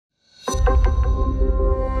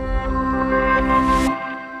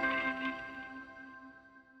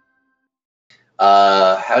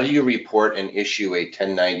How do you report and issue a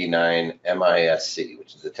 1099 MISC,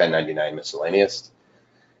 which is a 1099 miscellaneous?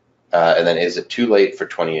 And then is it too late for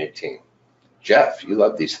 2018? Jeff, you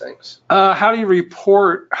love these things. How do you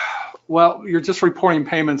report? Well, you're just reporting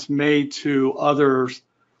payments made to others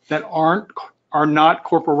that are not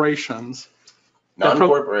corporations.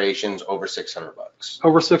 Non-corporations over 600 bucks.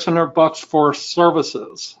 Over 600 bucks for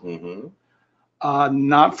services, Mm-hmm.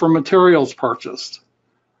 Not for materials purchased.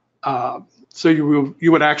 So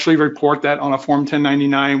you would actually report that on a Form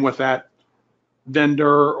 1099 with that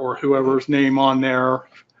vendor or whoever's name on there.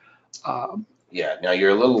 Yeah, now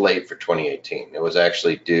you're a little late for 2018. It was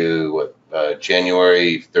actually due,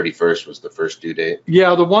 January 31st was the first due date.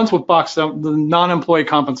 Yeah, the ones with box, the non-employee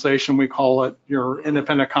compensation, we call it, your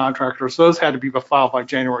independent contractors, those had to be filed by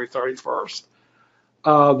January 31st.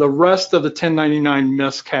 The rest of the 1099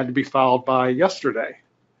 MISC had to be filed by yesterday.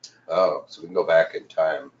 Oh, so we can go back in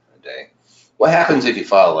time a day. What happens if you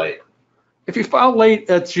file late? If you file late,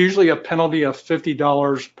 it's usually a penalty of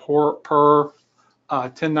 $50 per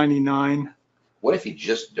 1099. What if you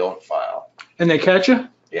just don't file? And they catch you?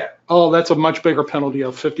 Yeah. Oh, that's a much bigger penalty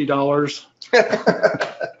of $50.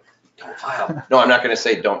 Don't file. No, I'm not going to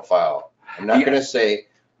say don't file. I'm not going to say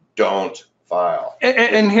don't file.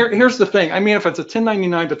 And here's the thing. I mean, if it's a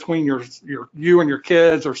 1099 between you and your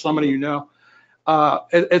kids or somebody you know,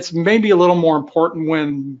 it's maybe a little more important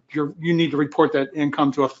when you need to report that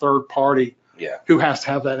income to a third party. Yeah. Who has to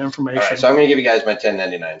have that information. All right, so I'm going to give you guys my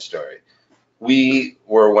 1099 story. We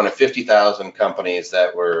were one of 50,000 companies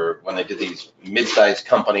that were, when they did these mid-sized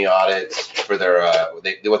company audits for their,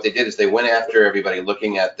 what they did is they went after everybody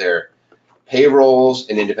looking at their payrolls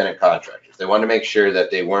and independent contractors. They wanted to make sure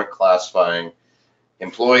that they weren't classifying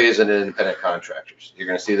employees and independent contractors. You're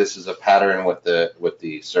going to see this as a pattern with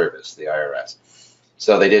the service, the IRS.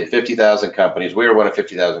 So they did 50,000 companies. We were one of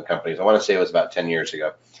 50,000 companies. I want to say it was about 10 years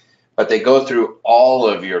ago. But they go through all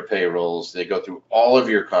of your payrolls. They go through all of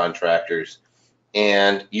your contractors.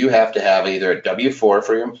 And you have to have either a W-4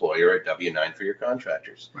 for your employer or a W-9 for your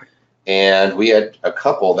contractors. Right. And we had a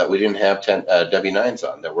couple that we didn't have W-9s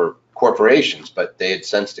on that were corporations, but they had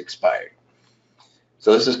since expired.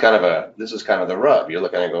 So this is kind of the rub. You're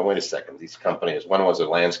looking at going, wait a second, these companies, one was a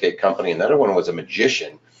landscape company, and the other one was a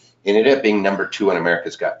magician. It ended up being number 2 on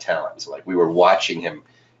America's Got Talent. So like we were watching him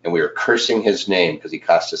and we were cursing his name because he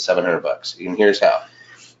cost us 700 bucks. And here's how.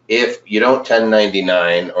 If you don't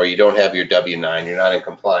 1099 or you don't have your W-9, you're not in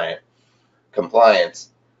compliance,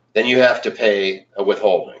 then you have to pay a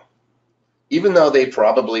withholding. Even though they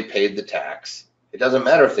probably paid the tax, it doesn't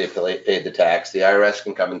matter if they paid the tax, the IRS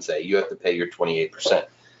can come and say, you have to pay your 28%.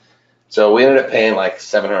 So we ended up paying like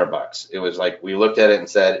 700 bucks. It was like, we looked at it and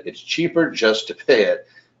said, it's cheaper just to pay it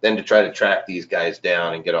than to try to track these guys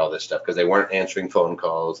down and get all this stuff because they weren't answering phone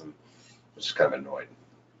calls, and I was just kind of annoyed.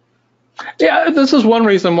 Yeah, this is one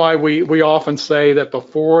reason why we often say that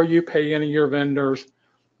before you pay any of your vendors,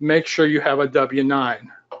 make sure you have a W-9.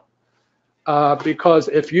 Because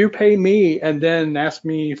if you pay me and then ask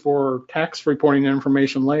me for tax reporting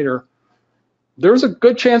information later, there's a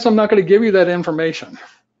good chance I'm not going to give you that information.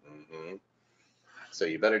 Mm-hmm. So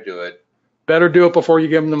you better do it. Better do it before you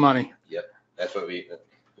give them the money. Yep, that's what we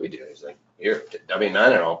do. It's like, here,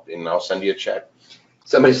 W-9 and I'll send you a check.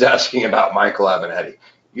 Somebody's asking about Michael Avenatti.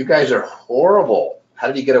 You guys are horrible. How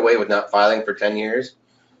did he get away with not filing for 10 years?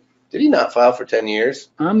 Did he not file for 10 years?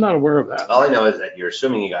 I'm not aware of that. All I know is that you're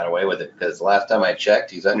assuming he got away with it because last time I checked,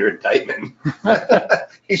 he's under indictment.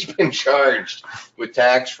 He's been charged with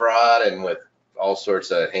tax fraud and with all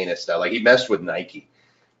sorts of heinous stuff. Like he messed with Nike.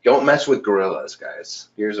 Don't mess with gorillas, guys.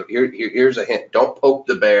 Here's a hint. Don't poke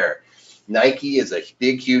the bear. Nike is a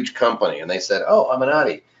big, huge company, and they said, "Oh,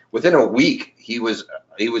 Avenatti." Within a week, he was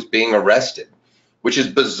being arrested, which is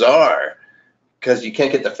bizarre because you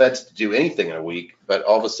can't get the feds to do anything in a week. But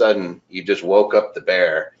all of a sudden, you just woke up the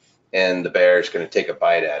bear, and the bear is going to take a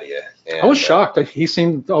bite out of you. And, I was shocked that he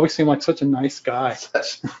always seemed like such a nice guy.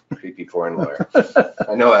 Such a creepy foreign lawyer.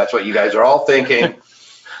 I know that's what you guys are all thinking.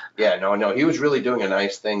 Yeah, no, he was really doing a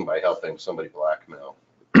nice thing by helping somebody blackmail.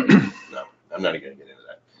 No, I'm not even going to get into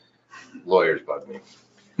that. Lawyers bug me.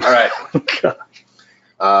 All right.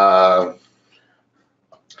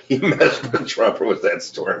 He messed with Trump, or was that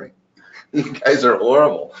Stormy? You guys are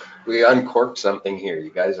horrible. We uncorked something here.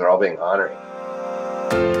 You guys are all being honoring.